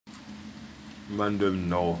Man them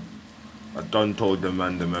know. I done told them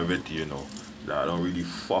man them already, you know. That I don't really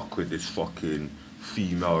fuck with this fucking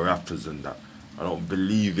female rappers and that. I don't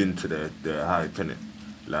believe into their hype, innit?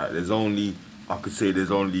 Like there's only I could say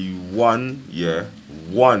there's only one, yeah,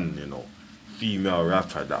 one, you know, female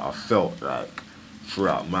rapper that I felt like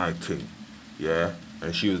throughout my thing, yeah.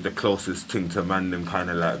 And she was the closest thing to man them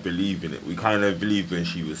kinda like believing it. We kinda believed when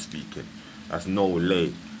she was speaking. That's no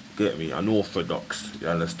lay. Get me? Unorthodox, you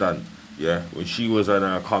understand? Yeah, when she was on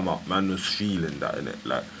her come up, man was feeling that in it.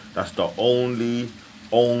 Like that's the only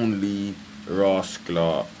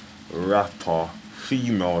rascal rapper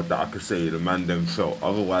female that I could say the man them felt.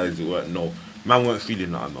 Otherwise, it weren't no man weren't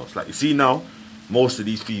feeling nothing else. Like you see now, most of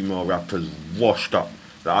these female rappers washed up.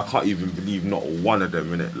 Like I can't even believe not one of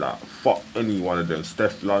them in it. Like fuck any one of them.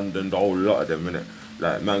 Steph London, the whole lot of them in it.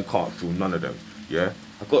 Like man can't feel none of them. Yeah,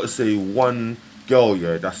 I got to say one girl,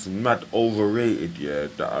 yeah, that's mad overrated, yeah.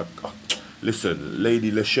 Listen,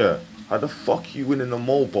 Lady Leshurr, how the fuck you winning a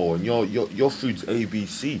Mobo and your food's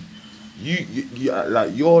ABC?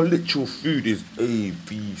 Like your literal food is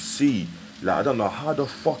ABC. Like I don't know how the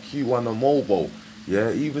fuck you won a Mobo.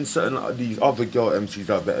 Yeah, even certain of these other girl MCs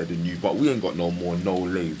are better than you, but we ain't got no more no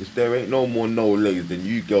lays. If there ain't no more no lays, then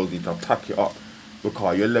you girls need to pack it up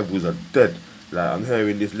because your levels are dead. Like I'm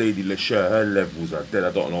hearing this lady Leshurr, her levels are dead.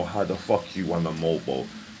 I don't know how the fuck you won a Mobo.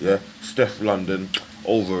 Yeah, Steph London,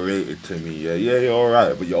 overrated to me. Yeah, you're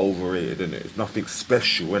alright, but you're overrated, innit? It's nothing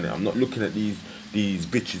special, innit? I'm not looking at these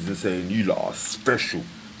bitches and saying you lot are special.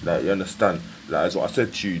 Like you understand? Like that's what I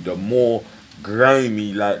said to you. The more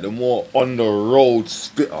grimy, like the more on the road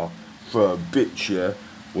spitter for a bitch, yeah,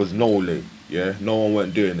 was Nole. Yeah, no one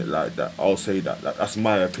weren't doing it like that. I'll say that. Like that's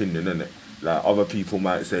my opinion, innit? Like other people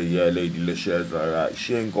might say, yeah, Lady Leshurr's alright.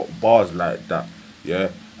 She ain't got bars like that. Yeah,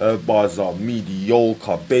 her bars are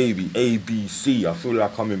mediocre, baby. ABC. I feel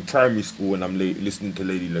like I'm in primary school when I'm listening to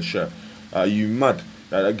Lady Leshurr. Are you mad?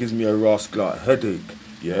 Like, that gives me a rascal headache.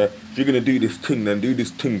 Yeah, if you're gonna do this thing, then do this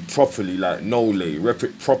thing properly. Like no lay, rep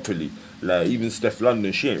it properly. Like even Steph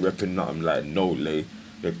London, she ain't repping nothing like no lay.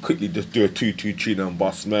 They quickly just do a 2-2 and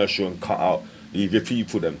bust Mershaw and cut out. Leave your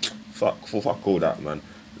people them. Fuck all that, man.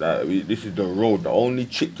 Like this is the road. The only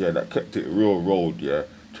chick, yeah, that kept it real road, yeah,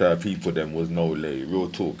 to her people them was no lay. Real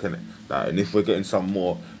talk, innit? Like, and if we're getting some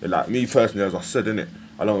more, like me personally, as I said, innit,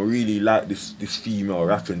 I don't really like this female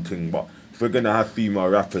rapping thing, but if we're gonna have female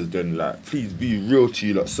rappers, then like, please be real to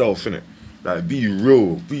you yourself, innit? Like, be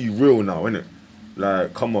real now, innit?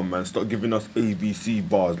 Like, come on, man, stop giving us ABC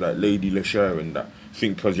bars like Lady Leshurr and that.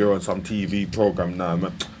 Think because you're on some TV program now,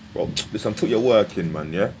 man. Bro, listen, put your work in,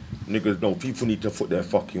 man, yeah? Niggas know people need to put their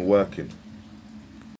fucking work in.